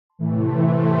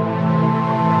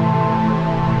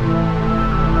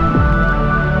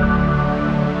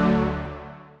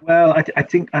I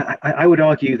think I would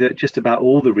argue that just about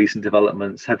all the recent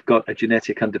developments have got a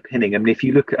genetic underpinning. I mean, if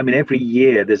you look, I mean, every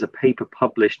year there's a paper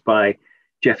published by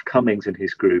Jeff Cummings and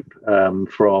his group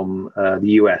from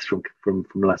the US, from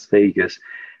Las Vegas.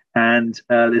 And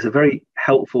there's a very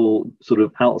helpful sort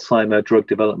of Alzheimer drug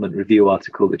development review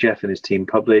article that Jeff and his team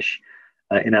publish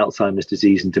in Alzheimer's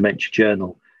Disease and Dementia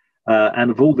Journal.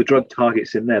 And of all the drug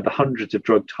targets in there, the hundreds of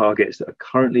drug targets that are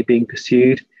currently being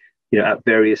pursued, at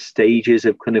various stages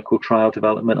of clinical trial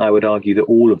development, I would argue that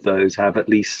all of those have at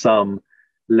least some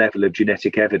level of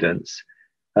genetic evidence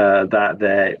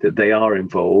that they are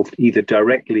involved, either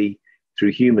directly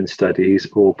through human studies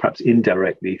or perhaps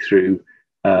indirectly through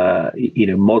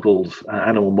models,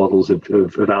 animal models of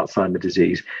Alzheimer's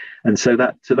disease. And so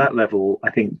that to that level,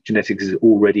 I think genetics is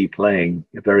already playing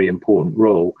a very important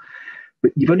role.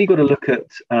 But you've only got to look at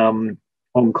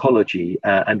oncology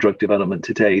and drug development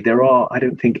today. There are, I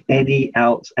don't think, any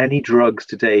drugs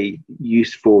today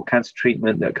used for cancer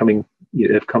treatment that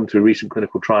have come through recent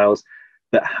clinical trials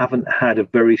that haven't had a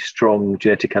very strong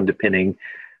genetic underpinning.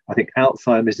 I think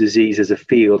Alzheimer's disease as a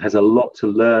field has a lot to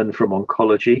learn from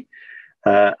oncology.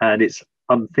 And it's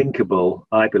unthinkable,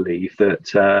 I believe,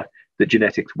 that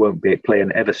genetics won't play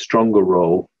an ever stronger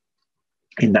role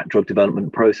in that drug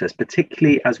development process,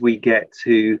 particularly as we get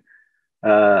to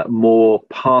more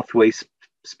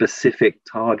pathway-specific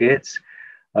targets,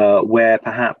 where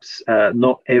perhaps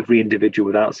not every individual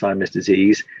with Alzheimer's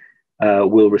disease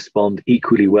will respond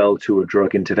equally well to a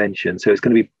drug intervention. So it's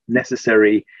going to be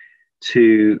necessary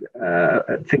to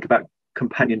think about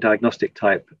companion diagnostic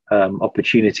type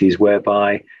opportunities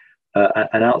whereby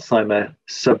an Alzheimer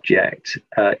subject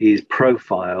is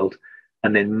profiled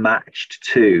and then matched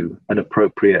to an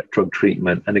appropriate drug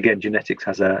treatment. And again, genetics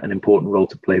has an important role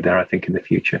to play there, I think, in the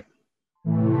future.